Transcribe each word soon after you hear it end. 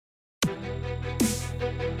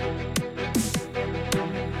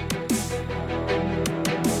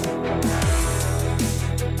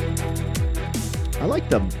like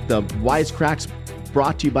the Wisecracks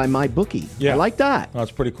brought to you by my bookie. Yeah. I like that. That's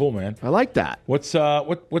pretty cool, man. I like that. What's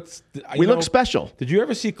we look special. Did you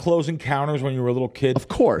ever see Close Encounters when you were a little kid? Of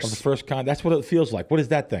course. Of the first kind. That's what it feels like. What is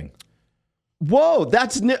that thing? Whoa,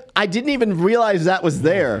 that's new. I didn't even realize that was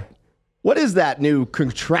there. What is that new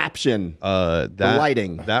contraption? The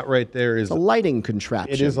lighting. That right there is a lighting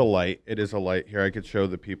contraption. It is a light. It is a light. Here, I could show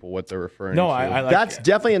the people what they're referring to. I like That's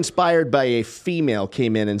definitely inspired by a female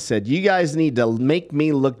came in and said, "You guys need to make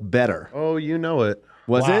me look better." Oh, you know it.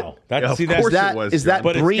 Was it? That's, of course that, it was. is that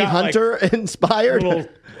But it's Bree got, Hunter inspired?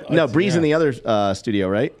 No, Bree's in the other studio,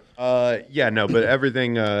 right? Yeah, no, but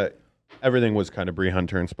everything was kind of Bree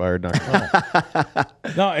Hunter inspired.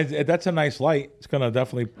 No, that's a nice light. It's gonna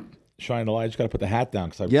definitely shine the light. I just got to put the hat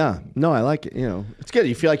down No, I like it. You know, it's good.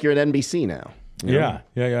 You feel like you're at NBC now. You know?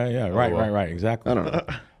 Yeah. Right. Exactly. I don't know.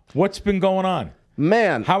 What's been going on,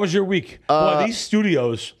 man. How was your week? Boy, these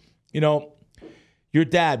studios. You know, your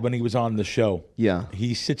dad when he was on the show. Yeah.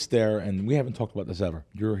 He sits there, and we haven't talked about this ever.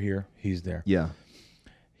 You're here. He's there. Yeah.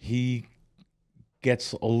 He gets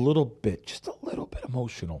just a little bit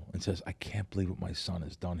emotional and says, "I can't believe what my son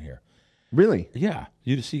has done here." Really? Yeah.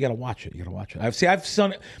 You got to watch it.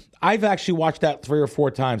 I've actually watched that 3 or 4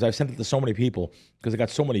 times. I've sent it to so many people because it got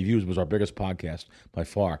so many views. It was our biggest podcast by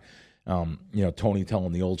far. Tony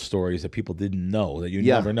telling the old stories that people didn't know, that you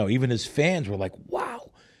never know. Even his fans were like,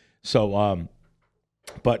 wow. So,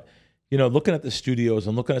 but, looking at the studios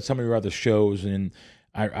and looking at some of your other shows, and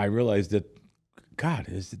I realized that, God,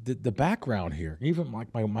 is the background here. Even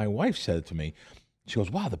like my wife said it to me. She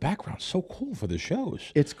goes, wow, the background's so cool for the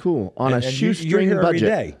shows. It's cool. On a shoestring you're here budget.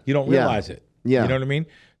 every day. You don't realize it. Yeah. You know what I mean?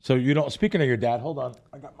 So you don't, speaking of your dad, hold on.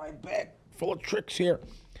 I got my bag full of tricks here.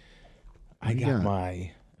 I got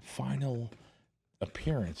my final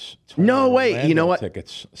appearance. No way. Orlando You know what?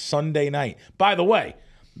 Tickets Sunday night. By the way,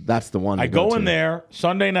 that's the one. I go in there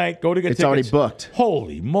Sunday night, go to get tickets. It's already booked.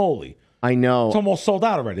 Holy moly. I know. It's almost sold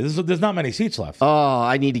out already. There's not many seats left. Oh,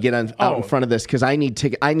 I need to get out in front of this because I need to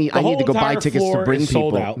go buy tickets to bring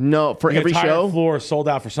people. Out. No, for every show. The entire floor is sold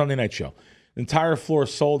out for Sunday night show. The entire floor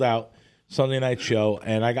is sold out Sunday night show,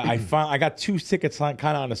 and I got 2 tickets kind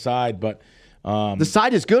of on the side, but the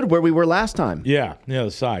side is good where we were last time. Yeah,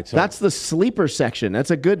 the side. So, that's the sleeper section.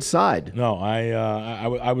 That's a good side. No,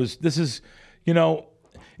 I was. This is,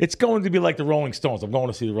 it's going to be like the Rolling Stones. I'm going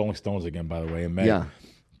to see the Rolling Stones again, by the way, in May. Yeah.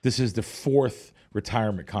 This is the 4th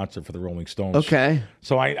retirement concert for the Rolling Stones. Okay.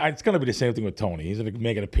 So it's going to be the same thing with Tony. He's going to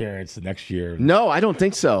make an appearance the next year. No, I don't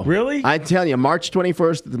think so. Really? I tell you, March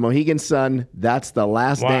 21st at the Mohegan Sun, that's the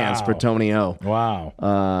last dance for Tony O. Wow.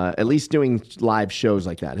 At least doing live shows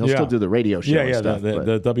like that. He'll still do the radio show and stuff.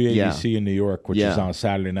 The WABC in New York, which is on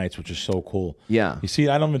Saturday nights, which is so cool. Yeah. You see,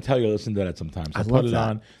 I don't even tell you to listen to that sometimes. I put it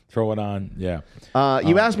on, throw it on. Yeah.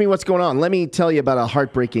 You asked me what's going on. Let me tell you about a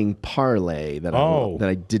heartbreaking parlay that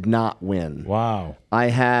I did not win. Wow. I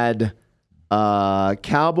had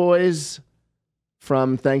Cowboys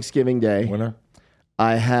from Thanksgiving Day. Winner.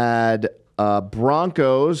 I had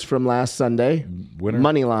Broncos from last Sunday. Winner.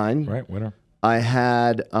 Money line. Right, winner. I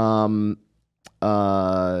had oh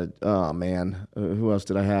man, who else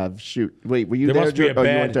did I have? Shoot, wait, were you there? Must be a you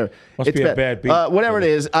weren't there. Must be a bad beat. Whatever it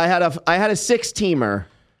is, I had a 6-teamer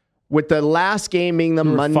with the last game being the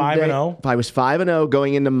Monday. 5-0. I was 5-0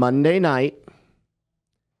 going into Monday night,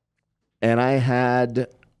 and I had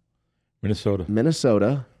Minnesota.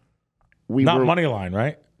 Not money line,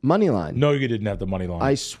 right? Money line. No, you didn't have the money line.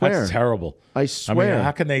 I swear. That's terrible. I swear. I mean,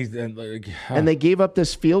 how can they? And they gave up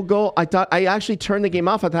this field goal. I thought I actually turned the game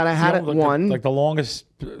off. I thought I had it won. Like the longest,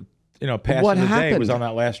 pass what of the happened? day was on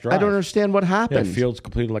that last drive. I don't understand what happened. Yeah, Fields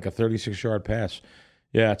completed like a 36-yard pass.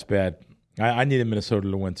 Yeah, it's bad. I needed Minnesota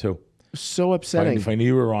to win too. So upsetting. If I knew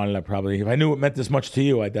you were on it, if I knew it meant this much to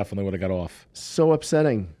you, I definitely would have got off. So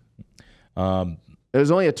upsetting. It was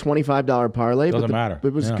only a $25 parlay. Doesn't matter.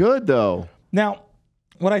 It was good though. Now,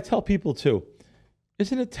 what I tell people too,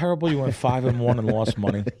 isn't it terrible you went 5-1 and lost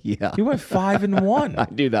money? Yeah. You went 5-1 I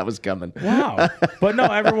knew that was coming. Wow. But no,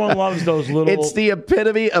 everyone loves those little. It's the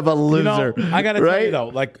epitome of a loser. I got to tell you though,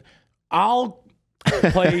 like I'll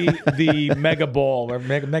play the mega ball or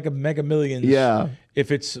mega millions. Yeah.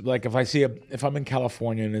 If it's like if I'm in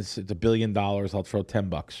California and it's $1 billion, I'll throw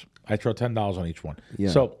 $10. I throw $10 on each one. Yeah.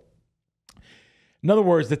 So in other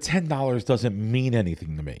words, the $10 doesn't mean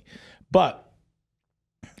anything to me. But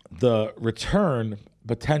the return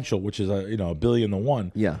potential, which is $1 billion to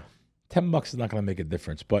 $1, $10 is not going to make a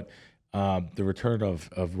difference. But the return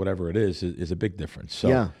of whatever it is a big difference. So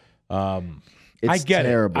yeah, I get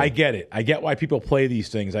terrible. it. I get it. I get why people play these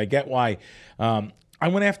things. I get why I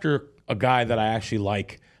went after a guy that I actually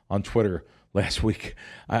like on Twitter last week.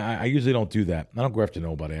 I usually don't do that. I don't go after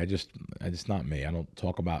nobody. I just not me. I don't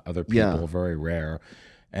talk about other people. Very rare.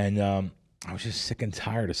 And I was just sick and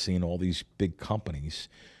tired of seeing all these big companies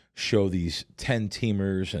show these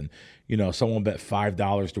 10-teamers, and someone bet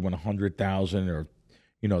 $5 to win $100,000, or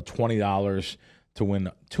 $20 to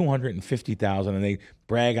win $250,000, and they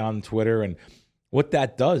brag on Twitter. And what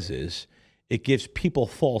that does is it gives people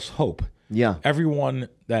false hope. Yeah. Everyone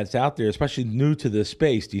that's out there, especially new to this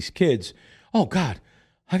space, these kids, oh God,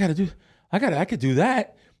 I could do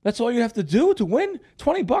that. That's all you have to do to win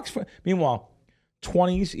 $20. Meanwhile,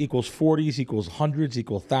 20s equals 40s equals hundreds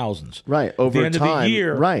equals thousands. Right. Over the end time. Of the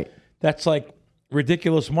year, right. That's like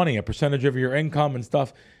ridiculous money, a percentage of your income and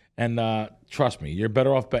stuff. And trust me, you're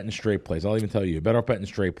better off betting straight plays. I'll even tell you, you're better off betting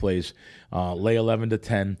straight plays. Lay 11 to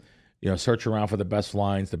 10. Search around for the best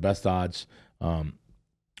lines, the best odds.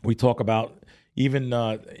 We talk about even,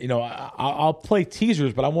 I'll play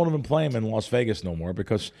teasers, but I won't even play them in Las Vegas no more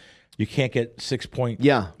because you can't get 6-point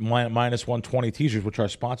minus 120 teasers, which are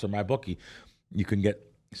sponsored by MyBookie. You can get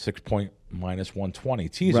 6-point minus 120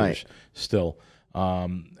 teasers still.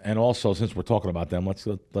 And also, since we're talking about them,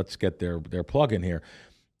 let's get their plug in here.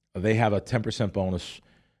 They have a 10% bonus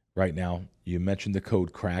right now. You mentioned the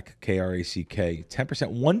code KRACK, KRACK, 10%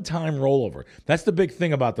 one-time rollover. That's the big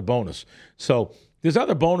thing about the bonus. So there's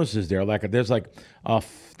other bonuses there. There's a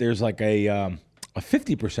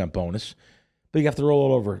 50% bonus, but you have to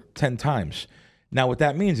roll it over 10 times. Now what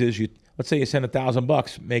that means is let's say you send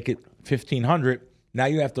 $1,000, make it $1,500. Now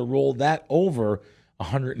you have to roll that over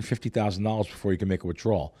 $150,000 before you can make a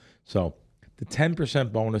withdrawal. So the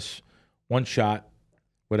 10% bonus, one shot.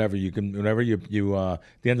 Whatever you at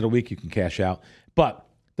the end of the week you can cash out. But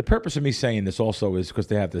the purpose of me saying this also is because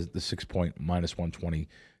they have the 6-point minus 120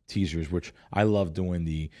 teasers, which I love doing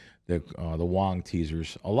the Wong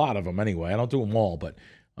teasers. A lot of them anyway. I don't do them all, but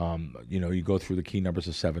you go through the key numbers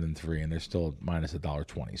of 7 and 3, and they're still minus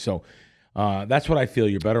 $1.20. So that's what I feel.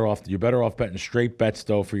 You're better off betting straight bets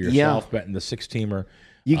though for yourself, betting the 6-teamer.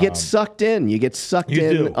 You get sucked in. You get sucked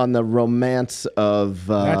in on the romance of.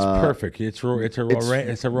 That's perfect. It's a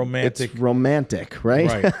romantic. It's romantic,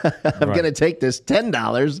 right? I'm going to take this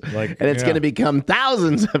 $10, and it's going to become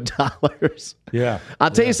thousands of dollars. Yeah.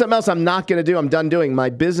 I'll tell you something else I'm not going to do. I'm done doing.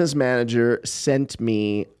 My business manager sent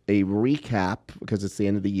me a recap, because it's the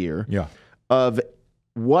end of the year, of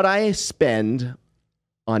what I spend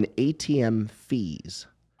on ATM fees.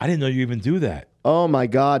 I didn't know you even do that. Oh, my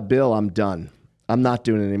God, Bill, I'm done. I'm not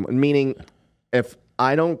doing it anymore. Meaning, if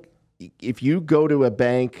you go to a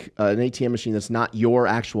bank, an ATM machine that's not your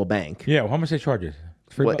actual bank. Yeah, well, how much they charge you?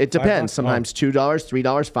 Well, it depends. Sometimes $2, $3,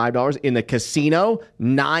 $5. In the casino,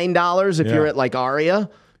 $9 if you're at like Aria.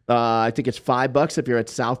 I think it's $5 if you're at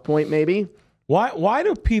South Point, maybe. Why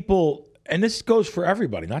do people, and this goes for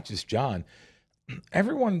everybody, not just John,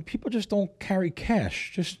 people just don't carry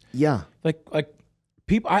cash. Like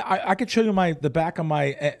people, I could show you the back of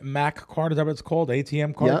my Mac card. Is that what it's called?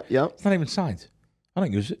 ATM card? Yeah. It's not even signed. I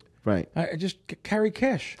don't use it. Right. I just carry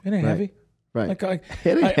cash. It ain't heavy. Right. It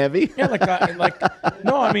ain't heavy. Yeah.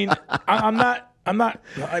 No. I mean, I'm not.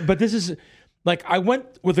 But this is I went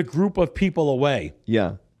with a group of people away.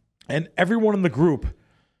 Yeah. And everyone in the group,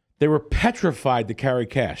 they were petrified to carry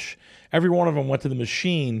cash. Every one of them went to the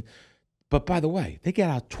machine. But by the way, they get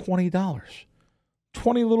out $20,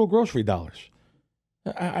 20 little grocery dollars.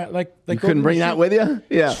 You couldn't bring that with you?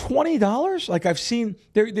 Yeah. $20? Like I've seen,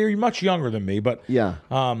 they're much younger than me, but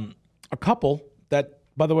a couple that,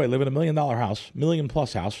 by the way, live in $1 million house, $1 million+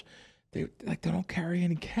 house, they don't carry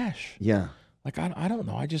any cash. Yeah. I don't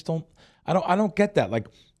know. I just don't. I don't get that.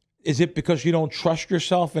 Is it because you don't trust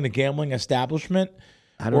yourself in a gambling establishment?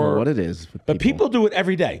 I don't know what it is. But people do it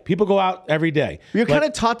every day. People go out every day. You're kind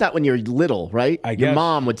of taught that when you're little, right? I guess. Your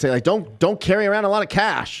mom would say, don't carry around a lot of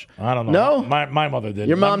cash. I don't know. No? My mother did.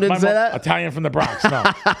 Your mom didn't say that? Italian from the Bronx. No.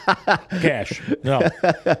 Cash. No.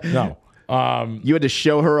 You had to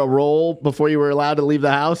show her a roll before you were allowed to leave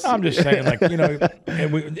the house? I'm just saying,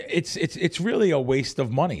 it's really a waste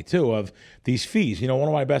of money, too, of these fees. One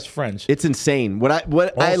of my best friends. It's insane. What I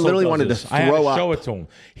literally wanted to throw I had to up. show it to him.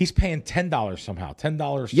 He's paying $10 somehow.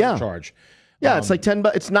 $10 charge. Yeah, it's like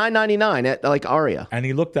 $10. It's $9.99 at Aria. And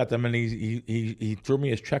he looked at them and he threw me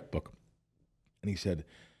his checkbook, and he said,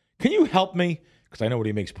 "Can you help me? Because I know what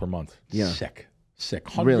he makes per month. Yeah, sick,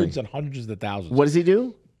 hundreds and hundreds of thousands. What does he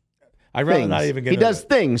do? I'd rather not even get. He does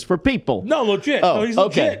things for people. No, legit. No, he's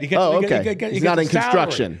legit. Okay. He's not in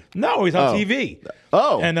construction. No, he's on TV.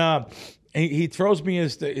 Oh, and he throws me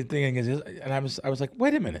his thing, and I was like,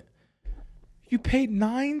 wait a minute. You paid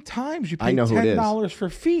 9 times. You paid $10 for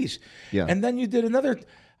fees. Yeah. And then you did another.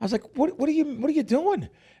 I was like, what are you doing?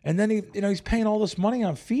 And then he's paying all this money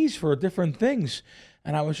on fees for different things.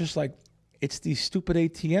 And I was just like, it's these stupid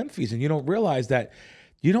ATM fees. And you don't realize that,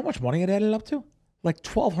 you know how much money it added up to? Like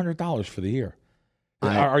 $1,200 for the year.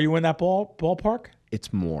 Are you in that ballpark?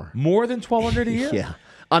 It's more. More than $1,200 a year? Yeah.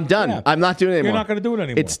 I'm done. Yeah. I'm not doing it anymore. You're not going to do it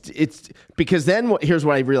anymore. It's because then here's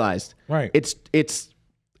what I realized. Right. It's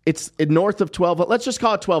north of 12. Let's just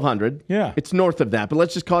call it 1,200. Yeah. It's north of that, but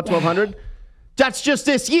let's just call it 1,200. That's just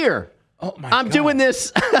this year. Oh my I'm God. doing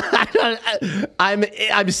this.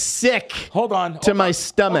 I'm sick. Hold on. To my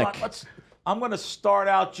stomach. I'm going to start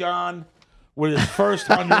out, John, with his first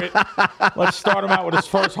 100. Let's start him out with his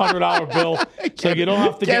first $100 bill, so you don't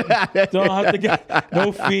have to get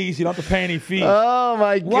no fees. You don't have to pay any fees. Oh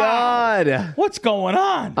my God! What's going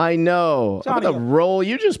on? I know. Johnny, the roll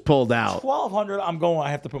you just pulled out. $1,200. I'm going.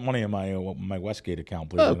 I have to put money in my Westgate account,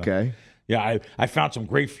 please. Okay. Yeah, I found some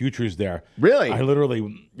great futures there. Really? I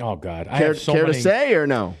literally. Oh God. I care have so many, to say or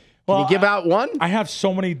no? Can you give out one? I have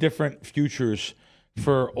so many different futures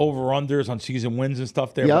for over-unders on season wins and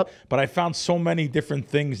stuff there. Yep. But I found so many different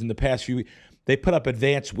things in the past few weeks. They put up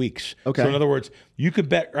advanced weeks. Okay. So in other words, you could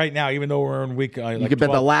bet right now, even though we're in week you could bet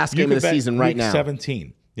 12, the last game of the season right now.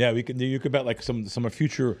 17. Yeah, you could bet like some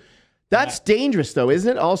future. That's dangerous though,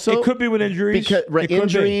 isn't it? Also, it could be with injuries. Because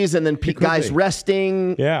injuries and then guys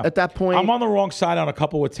resting at that point. I'm on the wrong side on a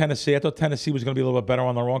couple with Tennessee. I thought Tennessee was going to be a little bit better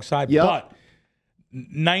on the wrong side. Yep. But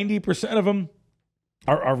 90% of them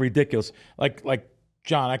are ridiculous. Like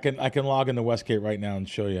John, I can log into Westgate right now and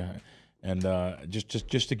show you, and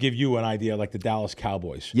just to give you an idea, like the Dallas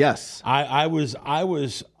Cowboys. Yes, I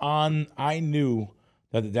knew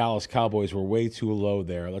that the Dallas Cowboys were way too low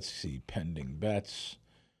there. Let's see, pending bets.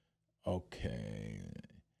 Okay,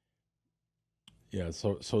 yeah.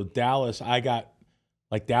 So Dallas, I got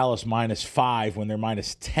like Dallas -5 when they're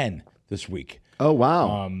 -10 this week. Oh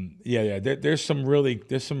wow. Yeah. There's some really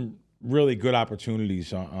good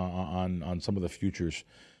opportunities on some of the futures.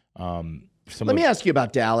 Let me ask you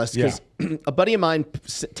about Dallas, because a buddy of mine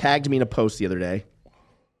tagged me in a post the other day,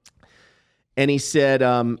 and he said,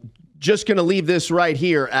 just going to leave this right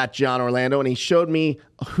here at John Orlando, and he showed me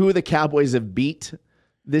who the Cowboys have beat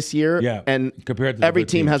this year. Yeah, and compared to every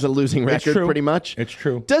team has a losing record, pretty much. It's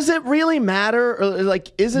true. Does it really matter? Or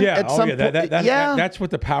like, isn't at some point? That's what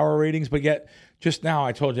the power ratings, but yet just now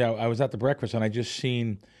I told you I was at the breakfast and I just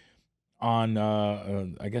seen on,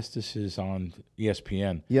 I guess this is on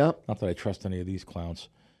ESPN. Yep. Not that I trust any of these clowns.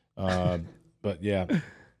 But yeah,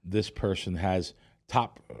 this person has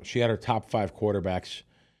she had her top 5 quarterbacks.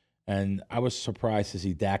 And I was surprised to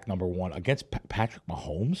see Dak number 1 against Patrick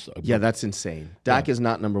Mahomes. Yeah, that's insane. Dak is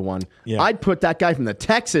not number 1. Yeah. I'd put that guy from the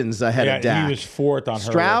Texans ahead of Dak. He was 4th on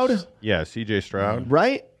Stroud? her list. Yeah, CJ Stroud.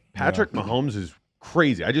 Right? Patrick Mahomes is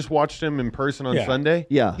crazy. I just watched him in person on Sunday.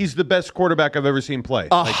 Yeah. He's the best quarterback I've ever seen play.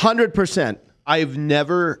 100%. I've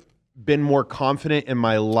never been more confident in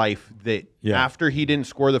my life that after he didn't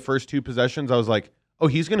score the first 2 possessions, I was like, oh,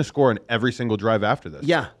 he's going to score on every single drive after this.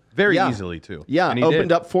 Yeah. Very easily, too. Yeah,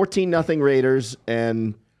 opened up 14-0 Raiders,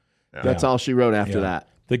 and that's all she wrote after that.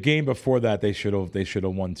 The game before that, they should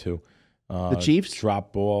have won too. The Chiefs?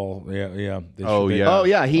 Drop ball. Yeah.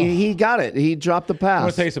 He got it. He dropped the pass. I'm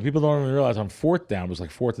going to tell you something. People don't even realize on 4th down, it was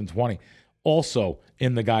like 4th and 20. Also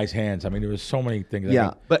in the guy's hands. I mean, there was so many things.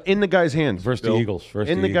 But in the guy's hands. Versus the Eagles.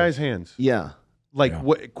 Guy's hands. Yeah.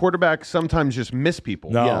 What quarterbacks sometimes just miss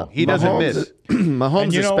people. No, he doesn't miss.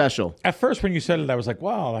 Mahomes is special. At first, when you said it, I was like,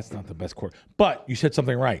 "Wow, that's not the best quarterback." But you said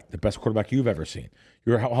something right. The best quarterback you've ever seen.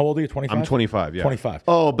 You're how old are you? 25. I'm 25. Yeah, 25.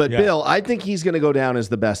 Oh, but Bill, I think he's going to go down as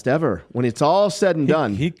the best ever when it's all said and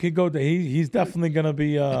done. He could go. He's definitely going to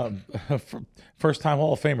be a first-time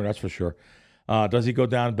Hall of Famer. That's for sure. Does he go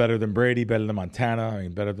down better than Brady? Better than Montana? I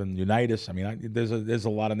mean, better than Unitas? I mean, there's a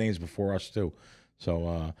lot of names before us too.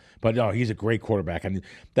 So, but no, he's a great quarterback. And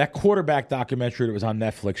that quarterback documentary that was on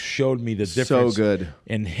Netflix showed me the difference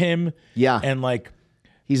in him. Yeah. And like,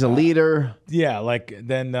 he's a leader. Yeah. Like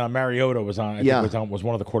then Mariota was on, I think was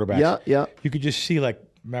one of the quarterbacks. Yeah. Yeah. You could just see like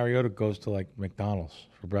Mariota goes to like McDonald's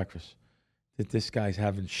for breakfast. That this guy's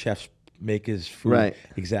having chefs make his food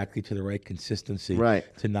exactly to the right consistency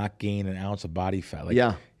to not gain an ounce of body fat.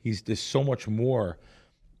 Like, there's so much more.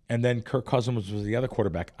 And then Kirk Cousins was the other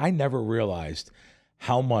quarterback. I never realized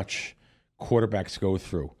how much quarterbacks go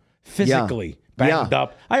through physically, banged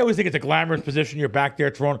up. I always think it's a glamorous position. You're back there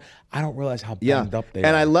throwing. I don't realize how banged up they are.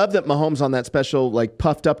 And I love that Mahomes on that special, like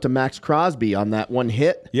puffed up to Max Crosby on that one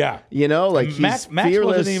hit. Yeah. You know, like Max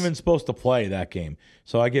fearless. wasn't even supposed to play that game.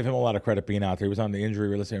 So I give him a lot of credit being out there. He was on the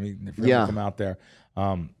injury list. I mean, for him to come out there.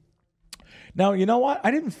 Now, you know what?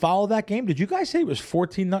 I didn't follow that game. Did you guys say it was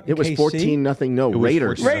 14-0? It was 14-0. No,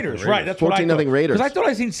 Raiders. Raiders, right? That's 14-0 Raiders. Because I thought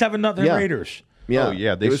I seen 7-0 Raiders. Yeah, oh,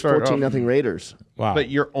 yeah. It was 14-0 Raiders. Wow. But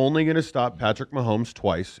you're only going to stop Patrick Mahomes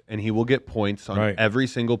twice, and he will get points on every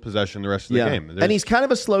single possession the rest of the game. And he's kind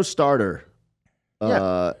of a slow starter.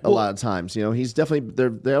 A lot of times, he's definitely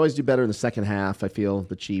they always do better in the second half. I feel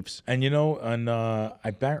the Chiefs, and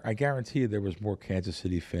I guarantee you there was more Kansas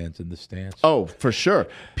City fans in the stands. Oh, for sure.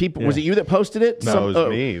 People, was it you that posted it? No, it was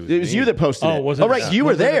me. It was you that posted it. Was it? Oh, right, you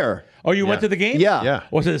were there. Oh, you went to the game? Yeah.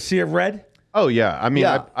 Was it a sea of red? Oh, yeah. I mean,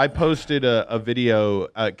 I posted a video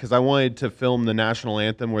because I wanted to film the national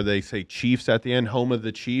anthem where they say Chiefs at the end, home of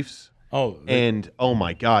the Chiefs. Oh, and oh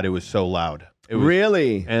my God, it was so loud. It was,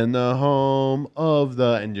 really? And the home of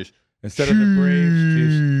and just instead of the Braves,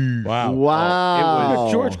 Chiefs. Wow. Wow. It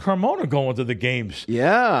was George Carmona going to the games.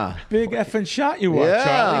 Yeah. Big effing shot you are,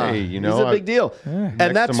 Charlie. Hey, he's a big deal. Yeah.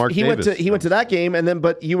 And that's he went to that game, and then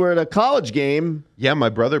but you were at a college game. Yeah, my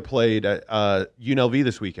brother played at UNLV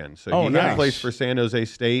this weekend, so he plays for San Jose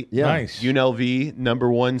State. Yeah. Nice. UNLV,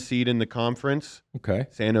 #1 seed in the conference. Okay.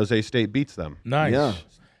 San Jose State beats them. Nice. Yeah.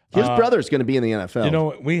 His brother's going to be in the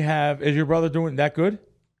NFL. Is your brother doing that good?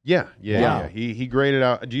 Yeah. He graded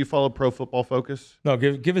out. Do you follow Pro Football Focus? No,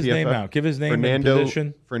 give his name out. Give his name and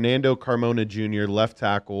position. Fernando Carmona Jr., left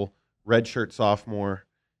tackle, redshirt sophomore,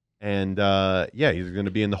 and he's going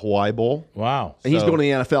to be in the Hawaii Bowl. Wow. And he's going to the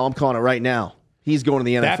NFL. I'm calling it right now. He's going to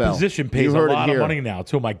the NFL. That position pays a lot of money now,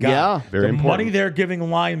 too. My God. Yeah. Very important. Money they're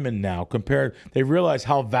giving linemen now they realize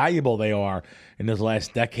how valuable they are in this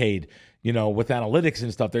last decade. With analytics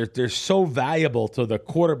and stuff, they're so valuable to the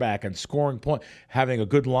quarterback and scoring point, having a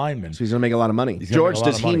good lineman. So he's going to make a lot of money. George,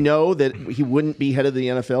 does he know that he wouldn't be head of the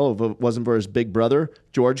NFL if it wasn't for his big brother,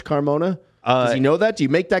 George Carmona? Does he know that? Do you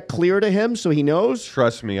make that clear to him so he knows?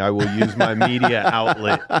 Trust me, I will use my media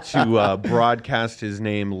outlet to broadcast his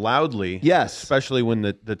name loudly. Yes, especially when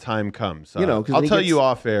the time comes. I'll tell you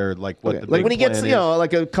off air what the like when he gets is.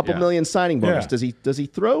 like a couple million signing bonus. Yeah. Does he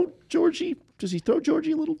throw Georgie? Does he throw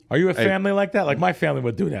Georgie a little? Are you a family like that? Like my family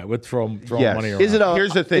would do that. Would throw money around.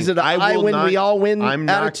 Here's the thing. Is it I win, we all win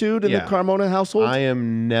attitude in the Carmona household? I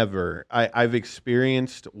am never. I've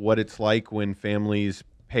experienced what it's like when families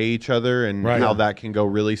pay each other and how that can go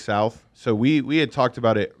really south. So we had talked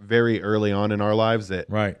about it very early on in our lives that,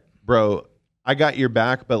 bro, I got your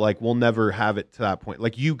back, but we'll never have it to that point.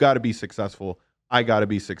 You got to be successful. I got to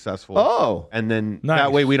be successful. Oh. And then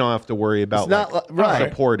that way we don't have to worry about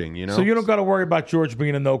supporting, So you don't got to worry about George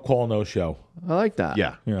being a no-call, no-show. I like that.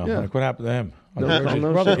 Yeah. Like what happened to him? His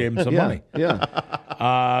brother gave him some money. Yeah.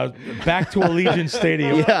 Back to Allegiant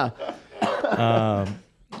Stadium. Yeah.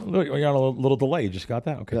 Look, you're on a little delay. You just got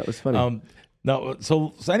that? Okay. That was funny.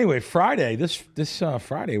 So anyway, Friday, this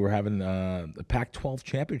Friday, we're having the Pac-12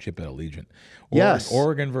 championship at Allegiant.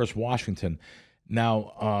 Oregon versus Washington.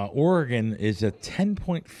 Now, Oregon is a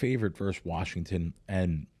 10-point favorite versus Washington,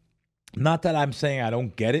 and not that I'm saying I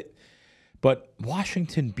don't get it, but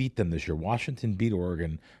Washington beat them this year. Washington beat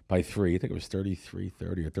Oregon by 3. I think it was 33-30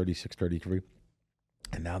 or 36-33,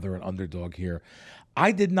 and now they're an underdog here.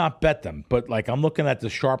 I did not bet them, but I'm looking at the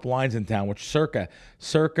sharp lines in town, which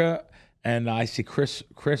Circa, and I see Chris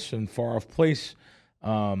and Far Off Place.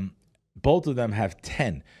 Both of them have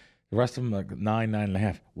 10. The rest of them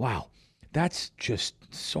 9.5. Wow. That's just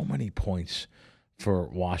so many points for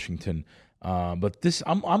Washington. But this,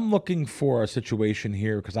 I'm looking for a situation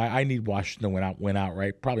here because I need Washington to win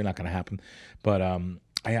outright. Probably not going to happen, but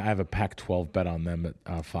I have a Pac-12 bet on them at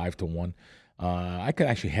 5-1. I could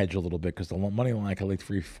actually hedge a little bit because the money line I could like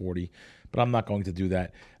 340, but I'm not going to do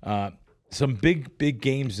that. Some big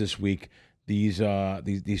games this week. These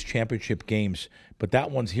championship games, but that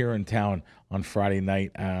one's here in town on Friday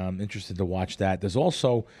night. I'm interested to watch that. There's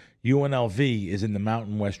also UNLV is in the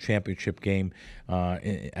Mountain West Championship game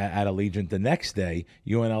at Allegiant. The next day,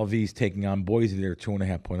 UNLV is taking on Boise. They're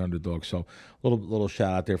 2.5-point underdog. So little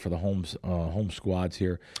shout out there for the home squads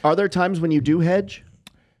here. Are there times when you do hedge?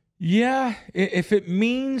 Yeah, if it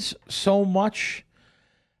means so much,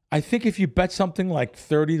 I think if you bet something like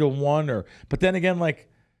 30-1, but then again,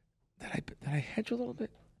 did I hedge a little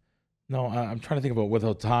bit? No, I'm trying to think about with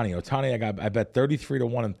Ohtani. I bet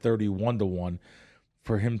 33-1 and 31-1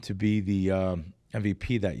 for him to be the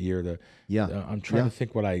MVP that year. I'm trying to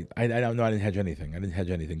think what I don't know. I didn't hedge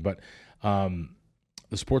anything. But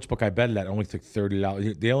the sports book I betted at only took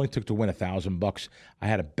 $30. They only took to win $1,000. I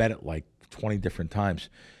had to bet it 20 different times.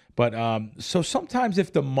 But so sometimes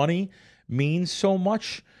if the money means so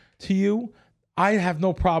much to you, I have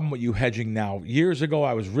no problem with you hedging now. Years ago,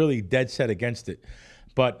 I was really dead set against it,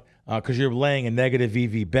 but because you're laying a negative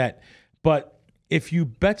EV bet. But if you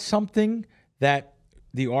bet something that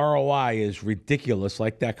the ROI is ridiculous,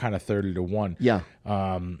 like that kind of 30-1. Yeah.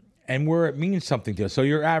 And where it means something to us. So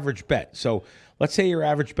your average bet. So let's say your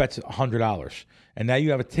average bet's $100, and now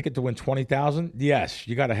you have a ticket to win $20,000. Yes,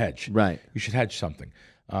 you got to hedge. Right. You should hedge something.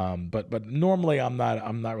 But normally I'm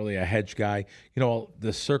not really a hedge guy.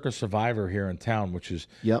 The Circus Survivor here in town, which is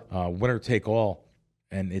winner take all,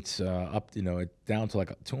 and it's up down to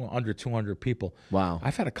like under 200 people. Wow.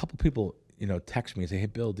 I've had a couple people text me and say, "Hey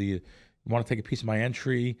Bill, do you want to take a piece of my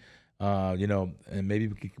entry? And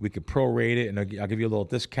maybe we could prorate it, and I'll give you a little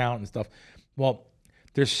discount and stuff." Well,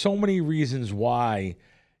 there's so many reasons why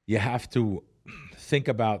you have to think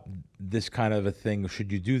about this kind of a thing.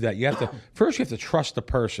 Should you do that? You have to trust the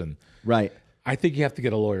person. Right. I think you have to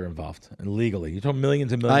get a lawyer involved and legally. You're talking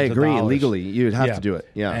millions and millions. I agree. Of dollars. Legally, you'd have to do it.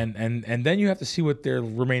 Yeah. And then you have to see what their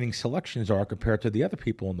remaining selections are compared to the other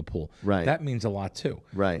people in the pool. Right. That means a lot too.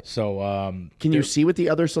 Right. So can you see what the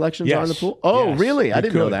other selections are in the pool? Oh, yes, really? I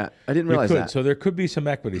didn't know that. I didn't realize that. So there could be some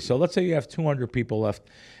equity. So let's say you have 200 people left,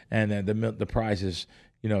 and then the prize is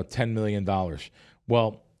 $10 million.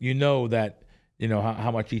 Well, that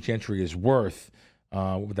how much each entry is worth.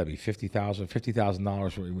 What would that be?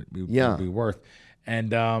 $50,000 would be worth.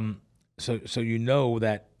 And so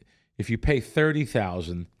that if you pay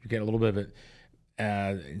 $30,000, you get a little bit of it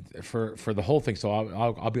for the whole thing. So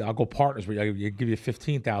I'll go partners with you. I'll give you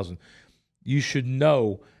 $15,000. You should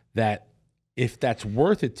know that if that's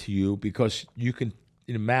worth it to you, because you can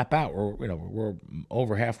map out, or we're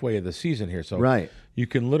over halfway of the season here, so you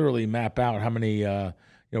can literally map out how many.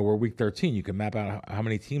 We're week 13. You can map out how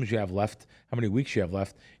many teams you have left, how many weeks you have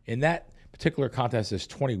left. In that particular contest, is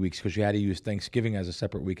 20 weeks because you had to use Thanksgiving as a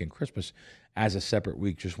separate week and Christmas as a separate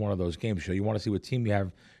week, just one of those games. So you want to see what team you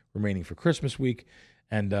have remaining for Christmas week.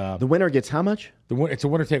 And the winner gets how much? It's a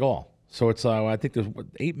winner take all. So it's I think there's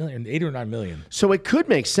 8 or 9 million. So it could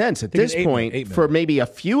make sense at this point for maybe a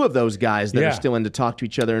few of those guys that are still in to talk to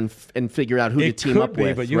each other and figure out who to team up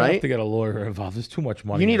with. But you have to get a lawyer involved. There's too much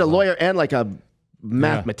money. You need a lawyer and like a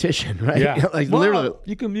mathematician, right? Yeah. Literally.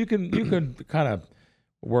 You can kind of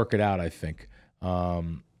work it out, I think.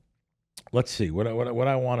 Let's see. What I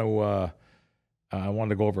want to I wanted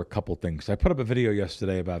to go over a couple things. I put up a video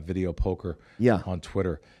yesterday about video poker on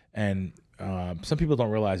Twitter, and some people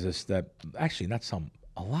don't realize this. That actually, not some.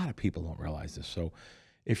 A lot of people don't realize this. So,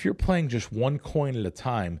 if you're playing just one coin at a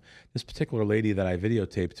time, this particular lady that I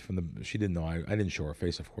videotaped she didn't know. I didn't show her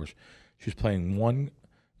face, of course. She was playing one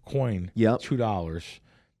coin, $2,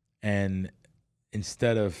 and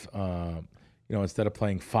instead of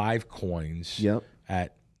playing 5 coins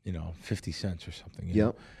at 50 cents or something, you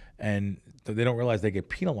know, and they don't realize they get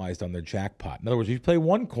penalized on their jackpot. In other words, if you play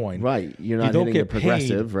one coin, right, you're not hitting the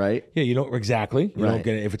progressive, right? Yeah, you don't exactly. You don't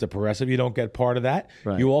get it. If it's a progressive, you don't get part of that.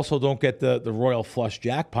 Right. You also don't get the royal flush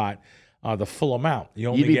jackpot, the full amount.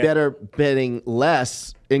 You'd be better betting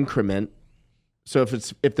less increment. So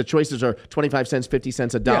if the choices are 25 cents, 50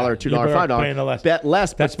 cents, $1, $2, $5, bet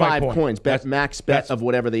less, bet 5 coins, bet max bet of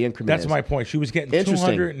whatever the increment is. That's my point. She was getting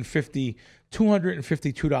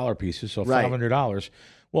 $252 pieces, so $500.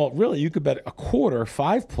 Well, really, you could bet a quarter,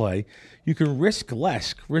 5 play. You can risk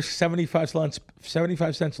less, 75 cents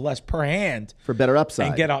less per hand for better upside,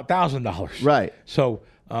 and get $1,000. Right. So.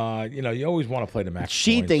 You always want to play the max.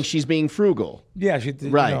 She thinks she's being frugal. Yeah,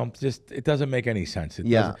 just it doesn't make any sense.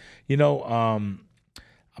 But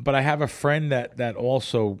I have a friend that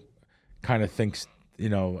also kind of thinks,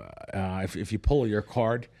 if you pull your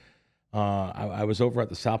card, I was over at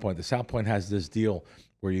the South Point. The South Point has this deal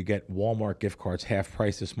where you get Walmart gift cards half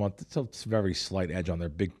price this month. It's a very slight edge on their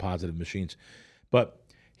big positive machines. But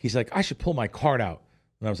he's like, I should pull my card out.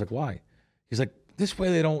 And I was like, why? He's like, this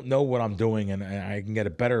way they don't know what I'm doing, and I can get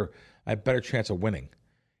a better chance of winning.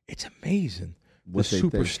 It's amazing the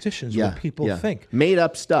superstitions what people think. Made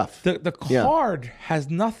up stuff. The card has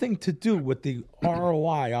nothing to do with the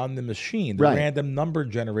ROI on the machine, the random number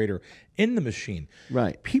generator in the machine.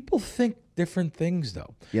 Right. People think different things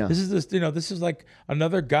though. Yeah. This is like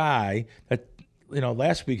another guy that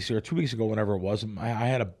last week or 2 weeks ago, whenever it was, I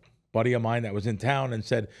had a buddy of mine that was in town and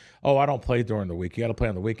said, "Oh, I don't play during the week. You got to play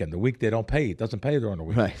on the weekend. The weekday don't pay. It doesn't pay during the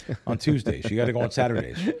week. Right. On Tuesdays. You got to go on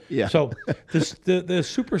Saturdays." Yeah. So the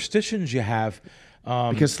superstitions you have.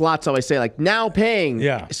 Because slots always say now paying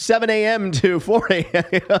 7 a.m. to 4 a.m.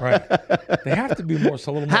 Right. They have to be a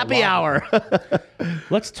little more happy hour.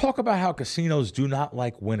 Let's talk about how casinos do not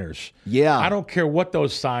like winners. Yeah. I don't care what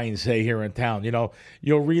those signs say here in town.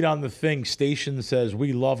 You'll read on the thing, station says,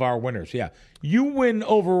 "We love our winners." Yeah. You win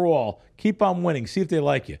overall. Keep on winning. See if they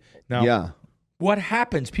like you. Now, what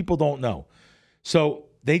happens, people don't know. So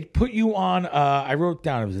they put you on, I wrote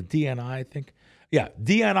down, it was a DNI, I think. Yeah,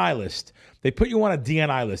 DNI list. They put you on a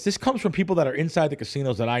DNI list. This comes from people that are inside the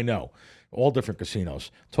casinos that I know, all different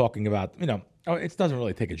casinos, talking about, it doesn't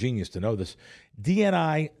really take a genius to know this.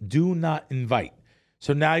 DNI, do not invite.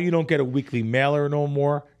 So now you don't get a weekly mailer no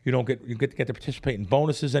more. You get to participate in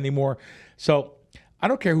bonuses anymore. So I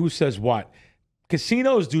don't care who says what.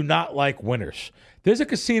 Casinos do not like winners. There's a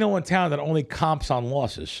casino in town that only comps on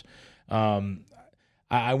losses.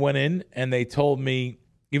 I went in and they told me,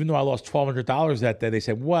 even though I lost $1,200 that day, they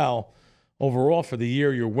said, well, overall for the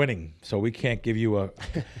year you're winning, so we can't give you a.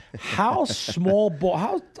 How small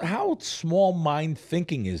mind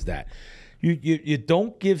thinking is that? You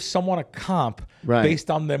don't give someone a comp based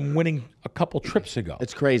on them winning a couple trips ago.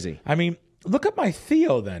 It's crazy. I mean, look at my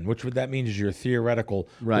Theo then, that means is your theoretical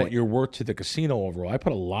what you're worth to the casino overall. I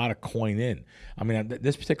put a lot of coin in. I mean,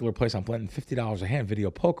 this particular place I'm playing $50 a hand video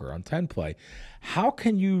poker on 10 play. How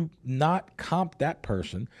can you not comp that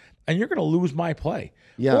person and you're going to lose my play?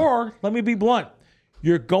 Yeah. Or let me be blunt.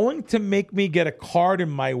 You're going to make me get a card in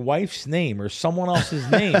my wife's name or someone else's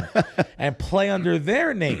name and play under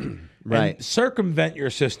their name. And circumvent your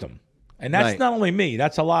system. And that's not only me,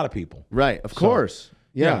 that's a lot of people. Right, of course.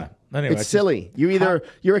 Yeah. Anyway, it's silly. You're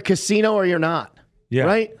a casino or you're not. Yeah.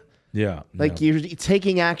 Right? Yeah. Like you're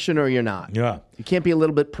taking action or you're not. Yeah. You can't be a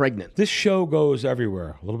little bit pregnant. This show goes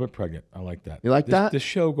everywhere. A little bit pregnant. I like that. You like that? This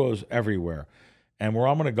show goes everywhere. And where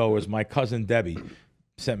I'm going to go is my cousin Debbie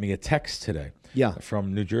sent me a text today. Yeah.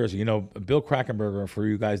 From New Jersey. Bill Krackenberger, for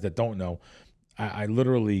you guys that don't know, I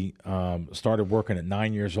literally started working at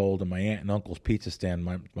 9 years old in my aunt and uncle's pizza stand,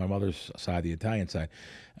 my mother's side, the Italian side.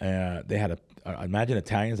 They had imagine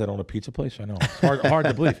Italians that own a pizza place. I know. It's hard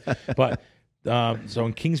to believe. But so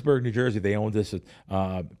in Kingsburg, New Jersey, they owned this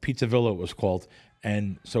Pizza Villa, it was called.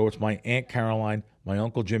 And so it's my Aunt Caroline, my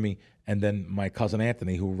Uncle Jimmy, and then my cousin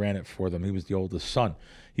Anthony, who ran it for them. He was the oldest son.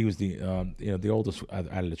 He was the oldest out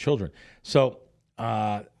of the children. So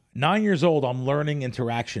 9 years old, I'm learning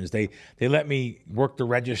interactions. They let me work the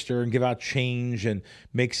register and give out change and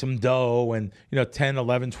make some dough. And 10,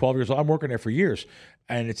 11, 12 years old, I'm working there for years.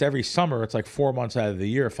 And it's every summer. It's like 4 months out of the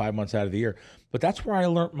year, 5 months out of the year. But that's where I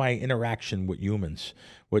learned my interaction with humans,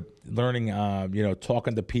 with learning,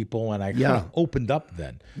 talking to people. And I kind of opened up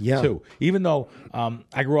then, too. Even though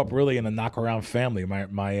I grew up really in a knock-around family,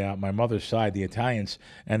 my mother's side, the Italians,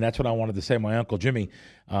 and that's what I wanted to say. My Uncle Jimmy,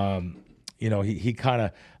 he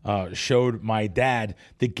kind of showed my dad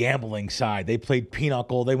the gambling side. They played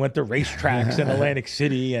pinochle. They went to racetracks in Atlantic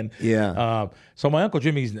City. And so my Uncle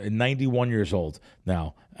Jimmy's 91 years old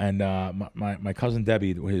now. And my cousin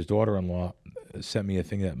Debbie, his daughter-in-law, sent me a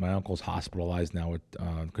thing that my uncle's hospitalized now with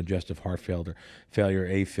congestive heart failure,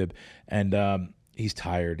 AFib. And he's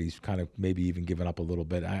tired. He's kind of maybe even given up a little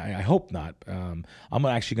bit. I hope not. I'm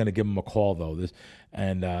actually going to give him a call, though.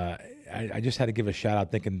 I just had to give a shout out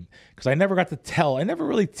thinking, because I never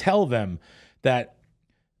really tell them that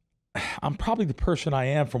I'm probably the person I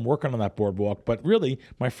am from working on that boardwalk. But really,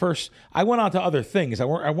 I went on to other things. I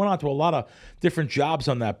went on to a lot of different jobs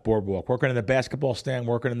on that boardwalk, working in the basketball stand,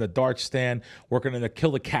 working in the darts stand, working in the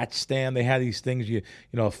kill the cat stand. They had these things,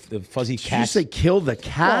 the fuzzy cats. Did you say kill the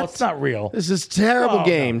cat? Well, it's not real. This is terrible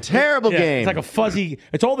game. No. Terrible game. It's like a fuzzy.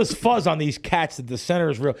 It's all this fuzz on these cats that the center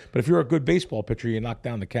is real. But if you're a good baseball pitcher, you knock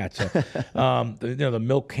down the cat. So, the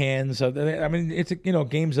milk cans. I mean, it's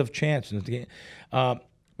games of chance.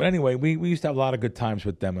 But anyway, we used to have a lot of good times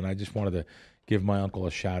with them, and I just wanted to give my uncle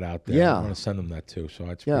a shout out there. Yeah. I want to send him that too. So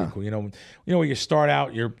that's pretty cool. When you start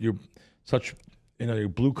out, you're such your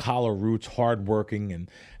blue collar roots, hardworking, and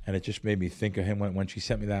it just made me think of him when she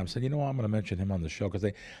sent me that. I said, I'm going to mention him on the show,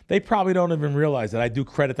 because they probably don't even realize that I do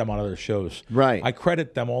credit them on other shows. Right. I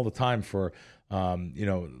credit them all the time for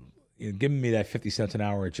giving me that 50 cents an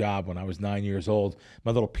hour a job when I was 9 years old.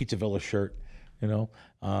 My little Pizza Villa shirt.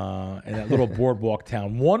 And that little boardwalk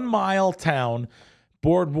town, 1 mile town,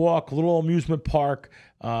 boardwalk, little amusement park,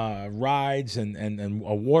 rides, and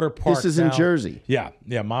a water park. This is in Jersey. Yeah,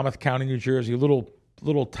 Monmouth County, New Jersey,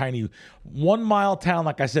 little tiny 1 mile town,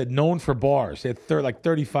 like I said, known for bars. They had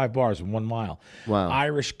 35 bars in 1 mile. Wow.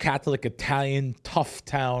 Irish, Catholic, Italian, tough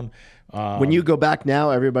town. When you go back now,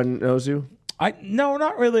 everybody knows you? No,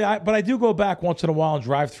 not really. But I do go back once in a while and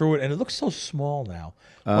drive through it, and it looks so small now.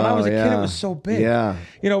 When I was a kid, it was so big. Yeah.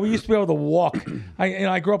 We used to be able to walk.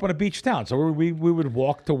 I grew up in a beach town, so we would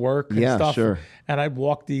walk to work and stuff. Sure. And I'd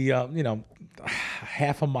walk the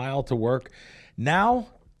half a mile to work. Now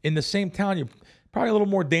in the same town, you're probably a little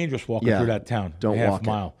more dangerous walking through that town. Don't half walk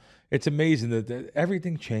mile. It's amazing that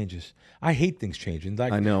everything changes. I hate things changing.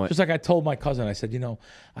 I know it. Just like I told my cousin, I said,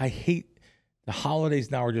 I hate. The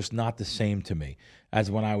holidays now are just not the same to me. as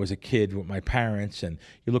when I was a kid with my parents, and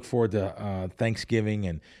you look forward to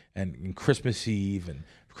Thanksgiving and Christmas Eve and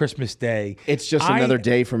Christmas Day. It's just another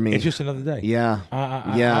day for me. It's just another day. Yeah.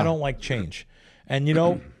 I don't like change. And,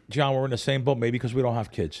 John, we're in the same boat, maybe because we don't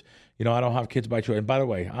have kids. I don't have kids by choice. And by the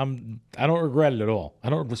way, I don't regret it at all.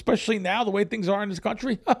 Especially now, the way things are in this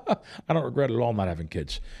country. I don't regret it at all not having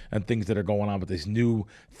kids and things that are going on with these new,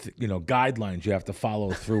 guidelines you have to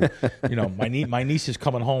follow through. My niece is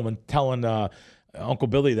coming home and telling Uncle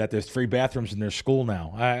Billy that there's 3 bathrooms in their school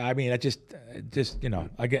now. I mean, I just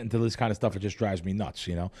I get into this kind of stuff. It just drives me nuts.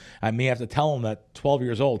 I may have to tell them that 12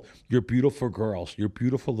 years old, you're beautiful girls. You're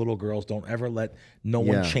beautiful little girls. Don't ever let no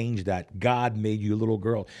one change that. God made you a little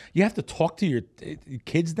girl. You have to talk to your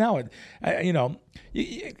kids now.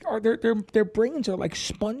 Their brains are like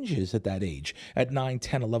sponges at that age, at 9,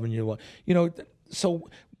 10, 11 years old. So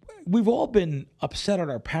we've all been upset at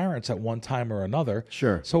our parents at one time or another.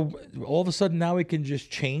 Sure. So all of a sudden now we can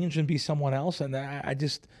just change and be someone else. And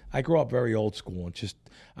I grew up very old school. And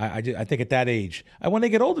I think at that age, when they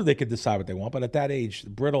get older, they could decide what they want. But at that age,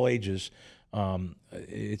 brittle ages,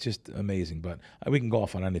 it's just amazing. But we can go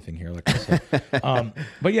off on anything here, like I said.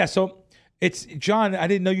 But yeah, so it's John. I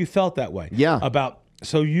didn't know you felt that way. Yeah.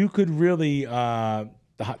 So you could really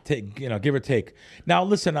give or take. Now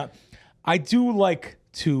listen, I do like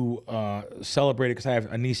to celebrate it because I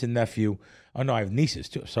have a niece and nephew. Oh no, I have nieces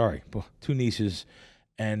too. Sorry, 2 nieces,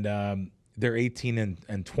 and they're 18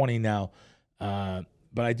 and 20 now.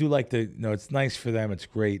 But I do like to, it's nice for them. It's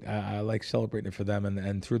great. I like celebrating it for them,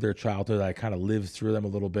 and through their childhood, I kind of lived through them a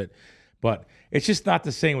little bit. But it's just not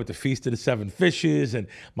the same with the Feast of the 7 Fishes and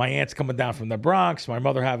my aunts coming down from the Bronx, my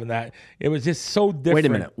mother having that. It was just so different. Wait a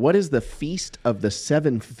minute. What is the Feast of the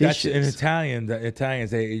 7 Fishes? That's in Italian. The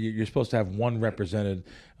Italians, you're supposed to have one represented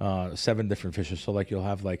 7 different fishes. So like you'll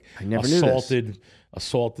have like I never knew this.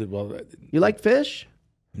 Assaulted. Well, you like fish?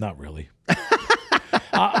 Not really.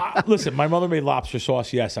 Listen, my mother made lobster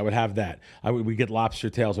sauce. Yes, I would have that. We get lobster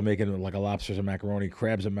tails. I'm making like a lobsters and macaroni,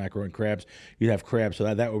 crabs and macaroni, crabs. You'd have crabs,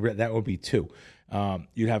 so that would be 2.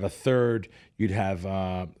 You'd have a third. You'd have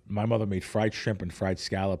my mother made fried shrimp and fried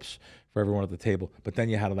scallops for everyone at the table. But then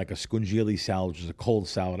you had like a scungili salad, which is a cold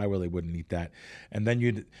salad. I really wouldn't eat that. And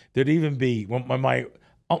then there'd even be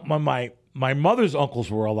my mother's uncles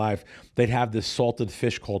were alive. They'd have this salted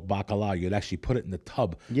fish called bacalao. You'd actually put it in the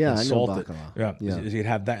tub. Yeah, and I salt know bacalao. Yeah, you'd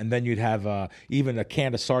have that, and then you'd have even a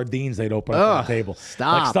can of sardines. They'd open up on the table.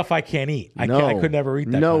 Stop. Like stuff I can't eat. I could never eat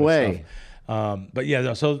that. No kind way. Of stuff. But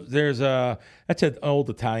yeah, so there's that's an old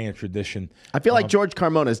Italian tradition. I feel like George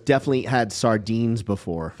Carmona's definitely had sardines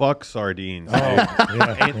before. Fuck sardines. Oh,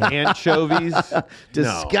 yeah. Anchovies.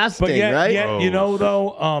 Disgusting, But yet, right?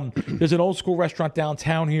 though, there's an old school restaurant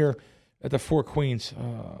downtown here at the Four Queens.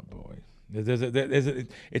 Oh boy.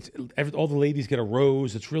 All the ladies get a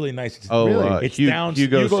rose. It's really nice. It's downstairs.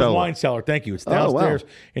 Hugo's Wine Cellar. Thank you. It's downstairs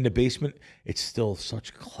in the basement. It's still such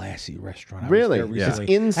a classy restaurant. Really? It's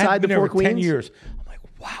inside the Four Queens? 10 years. I'm like,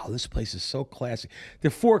 wow, this place is so classy.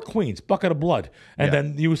 The Four Queens, bucket of blood. And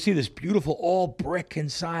then you see this beautiful all brick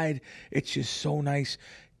inside. It's just so nice.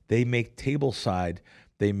 They make tableside.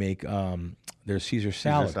 They make their Caesar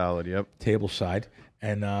salad. Caesar salad, yep. Tableside.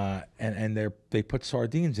 And they put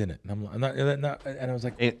sardines in it, and and I was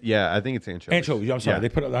like, I think it's anchovies. Anchovies. I'm sorry, they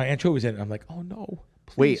put anchovies in it. I'm like, oh no,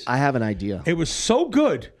 please. Wait, I have an idea. It was so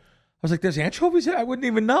good. I was like, there's anchovies in it? I wouldn't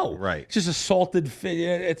even know. Right. It's just a salted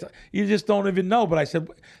fish. You just don't even know. But I said,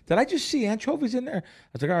 did I just see anchovies in there? I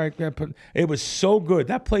was like, all right. It was so good.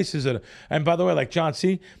 That place is and by the way, like John,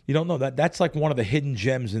 see, you don't know that's like one of the hidden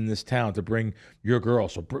gems in this town to bring your girl.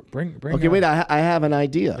 So bring. Okay, wait, I have an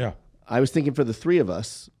idea. Yeah. I was thinking for the 3 of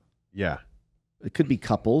us. Yeah. It could be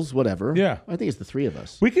couples, whatever. Yeah. I think it's the 3 of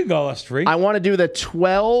us. We could go us 3. I want to do the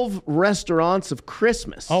 12 restaurants of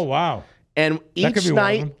Christmas. Oh, wow. And each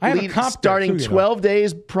night, starting 12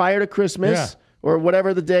 days prior to Christmas or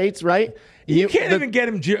whatever the dates, right? You can't even get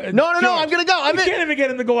him. No, I'm going to go. You can't even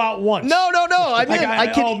get him to go out once. No.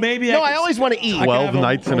 I always want to eat. 12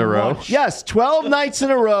 nights in a row. Yes, 12 nights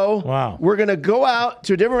in a row. Wow. We're going to go out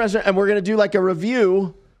to a different restaurant and we're going to do like a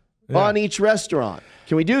review on each restaurant.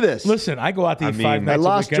 Can we do this? Listen, I go out to eat 5 nights a week. I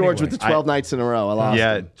lost George anyway. with the 12 nights in a row. I lost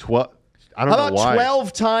him. 12. I don't know why. How about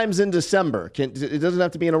 12 times in December? It doesn't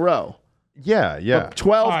have to be in a row. Yeah. But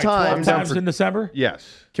 12 times. 12 times in December? Yes.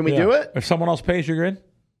 Can we do it? If someone else pays, you're in?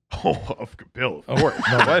 Oh, Bill, of course.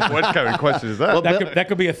 What kind of question is that? Well, that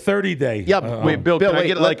could be a 30-day. Yeah. Wait, Bill, can I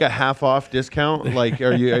get like a half-off discount? Like,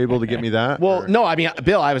 are you able to get me that? Well, no. I mean,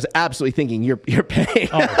 Bill, I was absolutely thinking you're paying.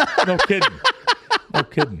 Oh, no kidding. No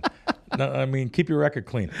kidding. No, I mean, keep your record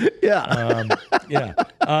clean. Yeah. Yeah.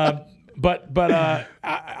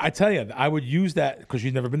 I tell you, I would use that because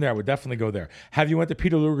you've never been there. I would definitely go there. Have you went to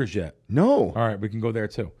Peter Luger's yet? No. All right, we can go there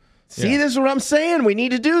too. See, this is what I'm saying. We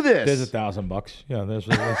need to do this. There's $1,000. Yeah, there's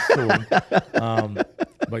two.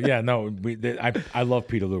 But yeah, no, I love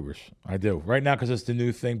Peter Luger's. I do right now because it's the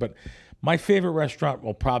new thing. But my favorite restaurant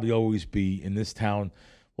will probably always be in this town.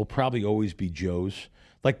 Will probably always be Joe's.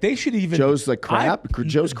 Like they should even Joe's like crab.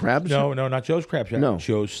 Joe's crab. No, not Joe's crab shop. No,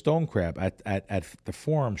 Joe's stone crab at the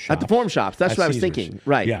Forum Shops. At the Forum Shops. That's what I was thinking.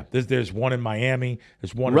 Right. Yeah. There's one in Miami.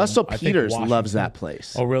 There's one. Russell Peters loves that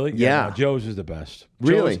place. Oh really? Yeah. No, Joe's is the best.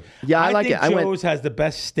 Really? Joe's, I like it. Joe's has the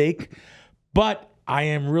best steak, but I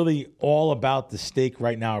am really all about the steak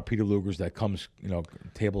right now at Peter Luger's that comes,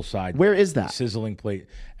 table side. Where is that? Sizzling plate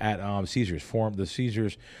at Caesars. The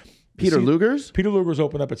Caesars. Peter Luger's? Peter Luger's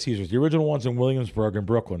opened up at Caesars. The original one's in Williamsburg in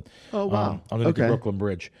Brooklyn. Oh, wow. Underneath the Brooklyn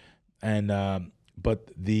Bridge. And but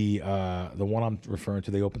the one I'm referring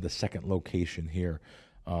to, they opened the second location here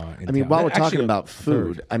in town. While we're talking about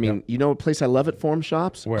food, you know a place I love at Forum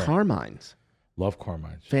Shops? Where? Carmine's. Love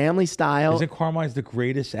Carmine's. Family style. Isn't Carmine's the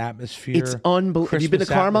greatest atmosphere? It's unbelievable. Have you been to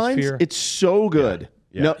Carmine's? Atmosphere? It's so good.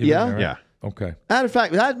 Yeah. No, yeah? Yeah. Okay. Matter of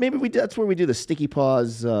fact, that's where we do the Sticky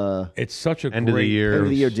Paws it's such a end great of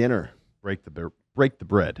the year dinner. Break the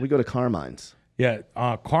bread. We go to Carmine's. Yeah.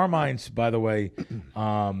 Carmine's, by the way,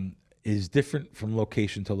 is different from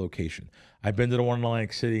location to location. I've been to the one in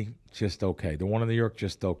Atlantic City, just okay. The one in New York,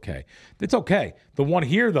 just okay. It's okay. The one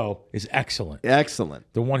here, though, is excellent.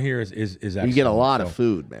 Excellent. The one here is excellent. You get a lot of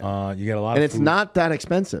food, man. You get a lot of food. And it's not that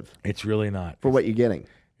expensive. It's really not. For what you're getting.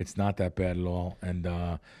 It's not that bad at all.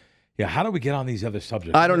 And how do we get on these other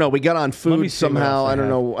subjects? I don't know. We got on food somehow. I don't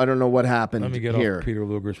know what happened. Let me get here. off Peter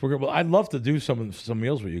Luger's. I'd love to do some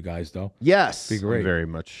meals with you guys, though. Yes, be great. I'm very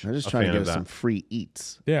much. I'm just trying to get us some free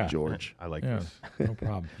eats. Yeah, George. I like this. No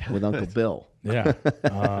problem. With Uncle Bill. Yeah.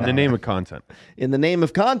 In the name of content. In the name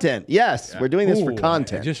of content. Yes, we're doing this for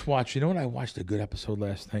content. I just watched. You know what? I watched a good episode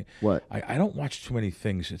last night. What? I don't watch too many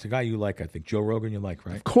things. It's a guy you like, I think. Joe Rogan, you like,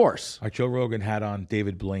 right? Of course. Joe Rogan had on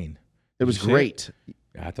David Blaine. It was great.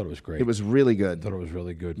 Yeah, I thought it was great. It was really good. I thought it was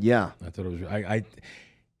really good. Yeah. I thought it was.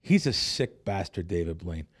 He's a sick bastard, David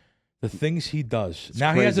Blaine. The things he does. It's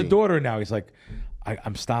now crazy. He has a daughter. Now he's like,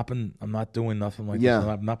 I'm stopping. I'm not doing nothing like this.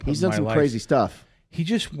 I'm not putting He's done some crazy stuff. He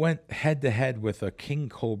just went head to head with a king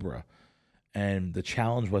cobra, and the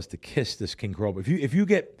challenge was to kiss this king cobra. If you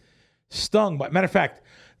get stung by, matter of fact,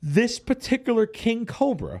 this particular king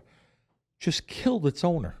cobra just killed its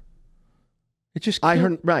owner. It just killed, I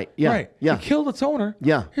heard right. Yeah. Right. Yeah. It killed its owner.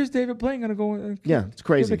 Yeah. Here's David Blaine gonna go and it's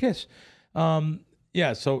crazy. give a kiss.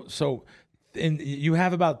 Yeah, so you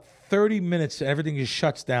have about 30 minutes, everything just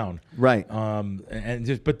shuts down. Right.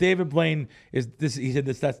 But David Blaine is this. He said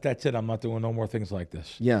that's it. I'm not doing no more things like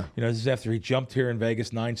this. Yeah. This is after he jumped here in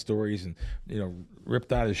Vegas 9 stories and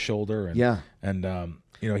ripped out his shoulder. And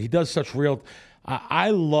he does such real.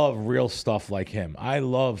 I love real stuff like him. I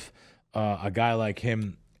love a guy like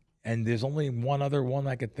him. And there's only one other one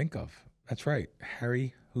I could think of. That's right,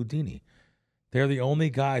 Harry Houdini. They're the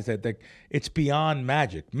only guys that it's beyond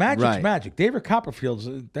magic. Magic's magic. David Copperfield's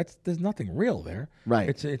there's nothing real there. Right.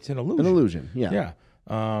 It's an illusion. An illusion. Yeah.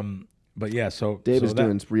 Yeah. But yeah. So David's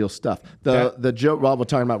doing real stuff. The joke while we're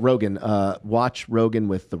talking about Rogan, watch Rogan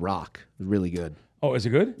with The Rock. Really good. Oh, is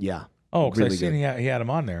it good? Yeah. Oh, because really I seen he had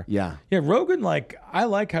him on there. Yeah. Yeah. Rogan, I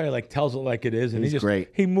like how he tells it like it is, and he's great.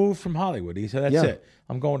 He moved from Hollywood. He said, "That's it.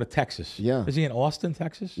 I'm going to Texas." Yeah. Is he in Austin,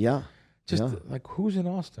 Texas? Yeah. Just who's in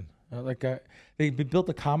Austin? They built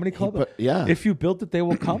a comedy club. Yeah. If you built it, they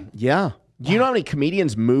will come. Yeah. Do you know how many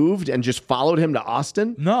comedians moved and just followed him to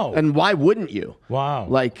Austin? No. And why wouldn't you? Wow.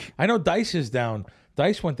 I know Dice is down.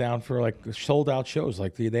 Dice went down for sold out shows.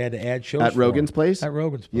 They had to add shows at Rogan's place. At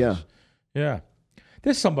Rogan's place. Yeah. Yeah.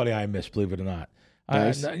 There's somebody I miss, believe it or not.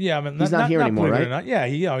 Nice. He's not here anymore, right? Yeah,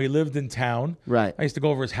 he lived in town. Right. I used to go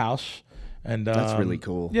over his house. And that's really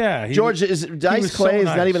cool. Yeah, George, Dice Clay is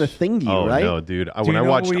not even a thing to you, right? Oh no, dude! When I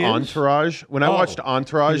watched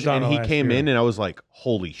Entourage, and he came in, and I was like,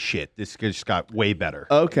 "Holy shit, this just got way better."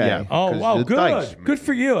 Okay. Yeah, oh wow, good, good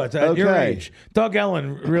for you. At your age, Doug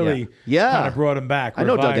Ellen really, kind of brought him back. I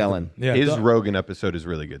know Doug Ellen. Yeah, his Rogan episode is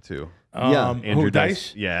really good too. Andrew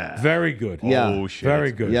Dice. Yeah, very good. Yeah. Oh shit,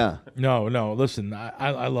 very good. Yeah. No. Listen,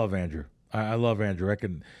 I love Andrew. I love Andrew.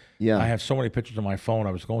 I have so many pictures on my phone.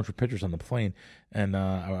 I was going through pictures on the plane, and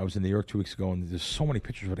I was in New York 2 weeks ago, and there's so many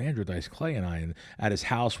pictures with Andrew Dice Clay and I, and at his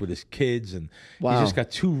house with his kids, and he's just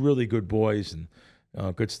got 2 really good boys and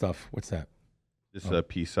good stuff. What's that? This is a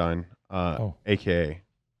peace sign, aka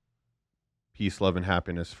peace, love, and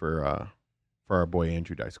happiness for for our boy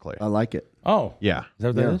Andrew Dice Clay. I like it. Oh, yeah. Is that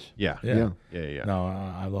what that is? Yeah. No,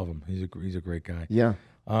 I love him. He's a great guy. Yeah.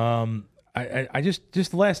 I just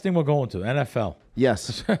the last thing we're going to NFL.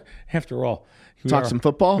 Yes. After all, talk some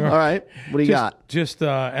football. All right. What do you got? Just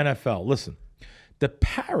NFL. Listen, the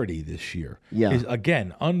parity this year is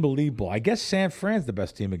again unbelievable. I guess San Fran's the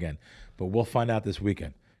best team again, but we'll find out this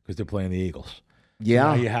weekend because they're playing the Eagles.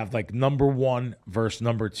 Yeah. So now you have like number 1 versus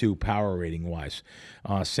number 2 power rating wise.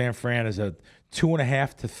 San Fran is a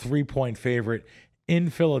 2.5 to 3 point favorite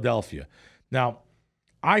in Philadelphia. Now,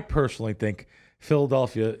 I personally think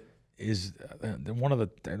Philadelphia is one of the.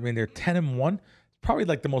 I mean, they're 10-1. Probably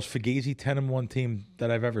like the most fugazi 10-1 team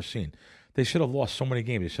that I've ever seen. They should have lost so many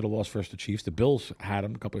games. They should have lost versus the Chiefs. The Bills had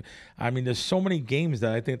them a couple. I mean, there's so many games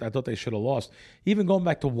that I thought they should have lost. Even going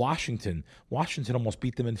back to Washington almost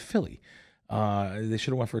beat them in Philly. They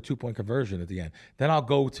should have went for a 2-point conversion at the end. Then I'll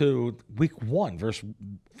go to week 1 versus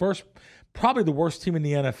first, probably the worst team in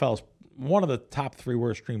the NFL. One of the top 3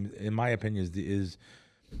 worst teams, in my opinion, is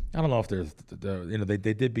I don't know if they're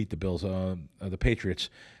they did beat the Bills, the Patriots,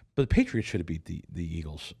 but the Patriots should have beat the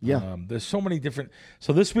Eagles. Yeah. There's so many different.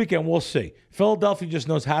 So this weekend we'll see. Philadelphia just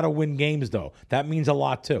knows how to win games, though. That means a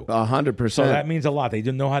lot too. 100%. So that means a lot. They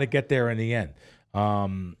didn't know how to get there in the end.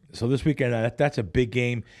 So this weekend, that's a big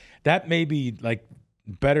game. That may be like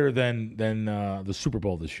better than the Super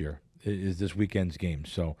Bowl this year. Is this weekend's game?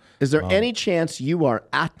 So, is there any chance you are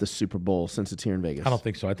at the Super Bowl since it's here in Vegas? I don't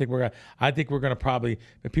think so. I think we're gonna probably.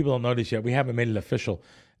 If people don't know this yet, we haven't made it official.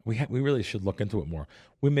 We really should look into it more.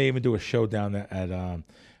 We may even do a show down at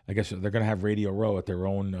I guess they're gonna have Radio Row at their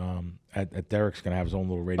own. At Derek's gonna have his own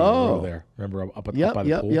little Radio Row there. Remember up by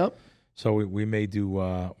the pool. Yep. So we may do.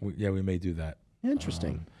 We may do that.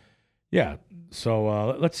 Interesting. Yeah.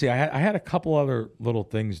 So let's see. I had a couple other little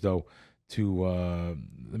things though.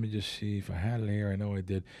 Let me just see if I had it here. I know I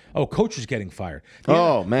did. Oh, coaches getting fired.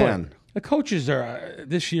 Oh man, boy, the coaches are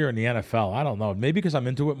this year in the NFL. I don't know. Maybe because I'm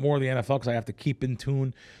into it more the NFL because I have to keep in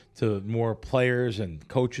tune to more players and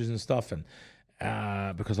coaches and stuff, and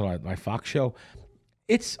because of my Fox show,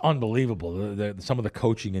 it's unbelievable. Some of the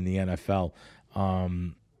coaching in the NFL.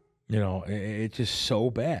 It's just so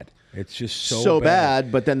bad. It's just so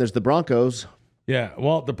bad. But then there's the Broncos. Yeah,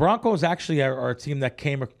 well, the Broncos actually are a team that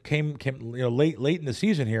came late in the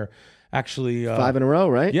season here. Actually, 5 in a row,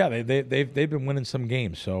 right? Yeah, they've been winning some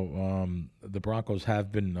games. So the Broncos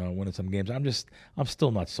have been winning some games. I'm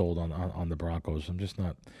still not sold on the Broncos. I'm just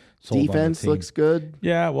not sold. Defense on the team. Looks good.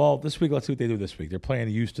 Yeah, well, this week let's see what they do this week. They're playing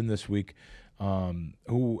Houston this week.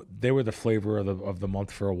 Who they were the flavor of the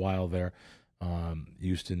month for a while there.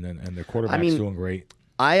 Houston and their quarterback's doing great.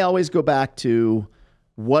 I always go back to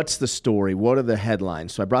what's the story? What are the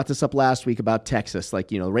headlines? So I brought this up last week about Texas. Like,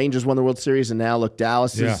 Rangers won the World Series, and now look,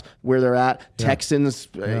 Dallas is where they're at. Yeah. Texans,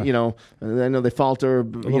 I know they falter,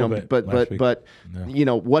 bit but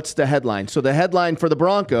what's the headline? So the headline for the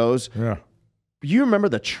Broncos. Yeah. You remember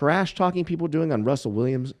the trash talking people were doing on Russell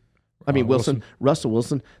Williams? Wilson. Russell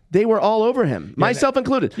Wilson. They were all over him, myself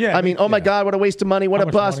included. Yeah, my God, what a waste of money! What a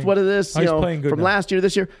bust! Money? What is this? From last year to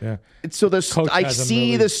this year. Yeah. So I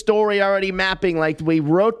see the story already mapping. Like we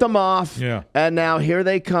wrote them off, and now here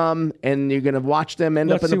they come, and you're going to watch them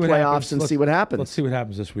end up in the playoffs and see what happens. Let's see what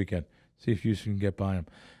happens this weekend. See if Houston can get by them.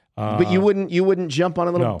 But you wouldn't jump on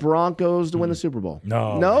a little Broncos to win the Super Bowl.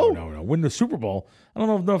 No. Win the Super Bowl. I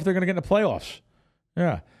don't know if they're going to get in the playoffs.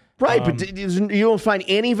 Yeah. Right, but you don't find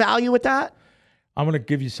any value with that? I'm going to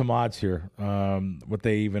give you some odds here, what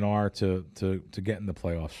they even are to get in the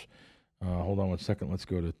playoffs. Hold on 1 second. Let's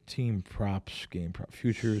go to team props, game prop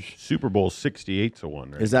futures. Super Bowl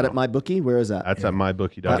 68-1. Right is that at MyBookie? Where is that? That's at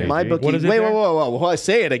MyBookie.ag. At MyBookie. What is it? Wait, whoa.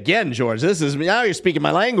 Say it again, George. Now you're speaking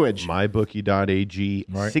my language. MyBookie.ag.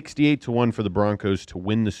 68-1 for the Broncos to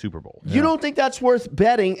win the Super Bowl. You don't think that's worth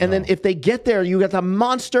betting? And then if they get there, you got the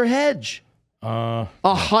monster hedge.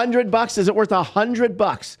 $100. Is it worth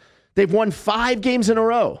 $100? They've won 5 games in a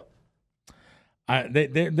row.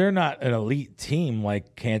 They're not an elite team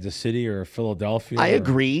like Kansas City or Philadelphia. I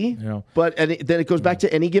agree. But then it goes back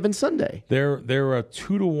to any given Sunday. They're a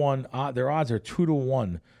 2-1. Their odds are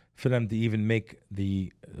 2-1 for them to even make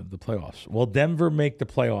the playoffs. Will Denver make the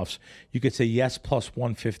playoffs? You could say yes plus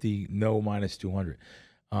 150, no minus 200.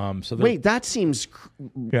 Wait, that seems plus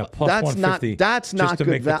that's 150. That's not to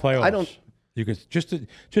good. Make the playoffs. I don't. You could just for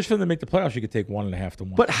them to make the playoffs, you could take 1.5 to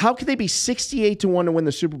 1. But how could they be 68-1 to win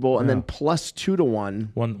the Super Bowl and then plus 2 to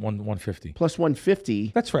 1? 150. Plus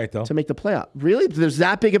 150. That's right, though. To make the playoff. Really? There's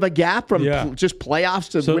that big of a gap from just playoffs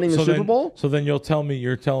to winning the Super Bowl? So then you're telling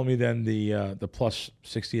me then the plus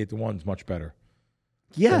 68-1 is much better.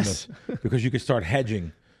 Yes. Because you could start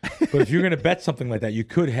hedging. But if you're going to bet something like that, you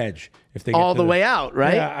could hedge if they get all the way out,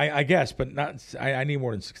 right? Yeah, I guess, but not. I need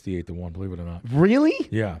more than 68 to 1. Believe it or not. Really?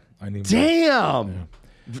 Yeah, I need. Damn. More.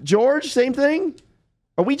 Yeah. George, same thing.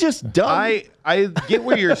 Are we just dumb? I get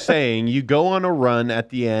what you're saying. You go on a run at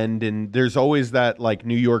the end, and there's always that like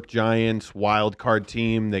New York Giants wild card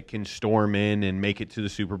team that can storm in and make it to the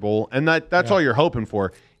Super Bowl, and that's all you're hoping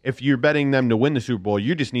for. If you're betting them to win the Super Bowl,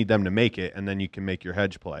 you just need them to make it, and then you can make your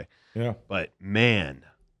hedge play. Yeah. But man,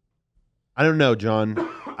 I don't know, John.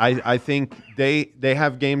 I think they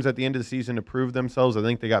have games at the end of the season to prove themselves. I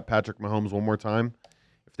think they got Patrick Mahomes one more time.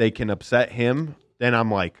 If they can upset him, then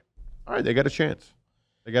I'm like, all right, they got a chance.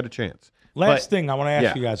 They got a chance. Last thing I want to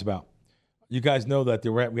ask you guys about. You guys know that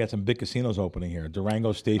we had some big casinos opening here.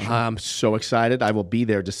 Durango Station. I'm so excited. I will be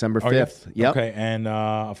there December 5th. Yeah? Yep. Okay, and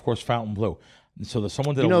of course Fountain Blue. So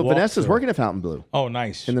someone did Vanessa's working at Fountain Blue. Oh,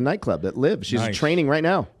 nice. In the nightclub at Live. She's training right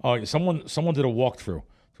now. Oh, someone did a walkthrough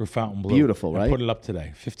through Fountain Blue. Beautiful, right? Put it up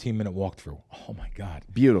today. 15-minute walkthrough. Oh my God.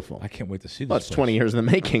 Beautiful. I can't wait to see this. Well, it's 20 years in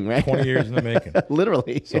the making, right? 20 years in the making.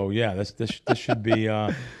 Literally. So yeah, this should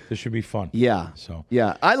be fun. Yeah. So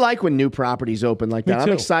yeah, I like when new properties open like that.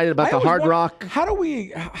 I'm excited about the Hard Rock. How do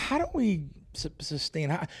we sustain?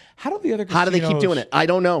 How do the other casinos, how do they keep doing it? I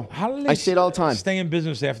don't know. How do they I say it all the time. Stay in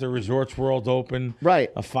business after Resorts World open,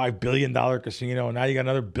 right? A $5 billion casino, and now you got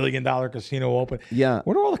another $1 billion casino open. Yeah,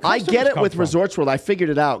 where do all the customers I get it come with from? Resorts World. I figured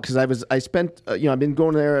it out because I've been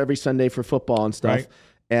going there every Sunday for football and stuff. Right.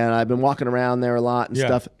 And I've been walking around there a lot and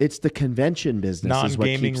stuff. It's the convention business.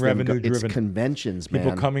 Non-gaming revenue driven. It's conventions, man.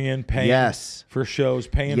 People coming in, paying for shows,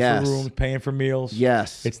 paying for rooms, paying for meals.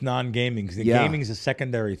 Yes. It's non-gaming. Gaming is a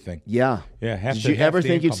secondary thing. Yeah. Yeah. Did you ever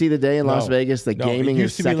think you'd see the day in Las Vegas that gaming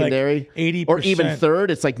is secondary? Like 80%. Or even third?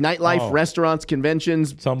 It's like nightlife, restaurants,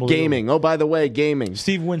 conventions, gaming. Oh, by the way, gaming.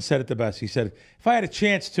 Steve Wynn said it the best. He said, if I had a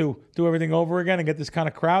chance to do everything over again and get this kind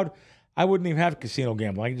of crowd, I wouldn't even have casino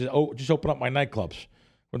gambling. I could just open up my nightclubs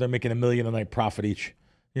where they're making $1 million a night profit each.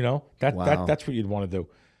 That's what you'd want to do.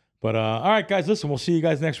 But all right, guys, listen, we'll see you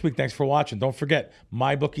guys next week. Thanks for watching. Don't forget,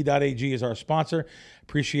 mybookie.ag is our sponsor.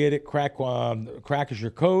 Appreciate it. Crack is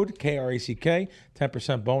your code, KRACK,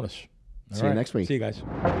 10% bonus. See you next week. See you guys.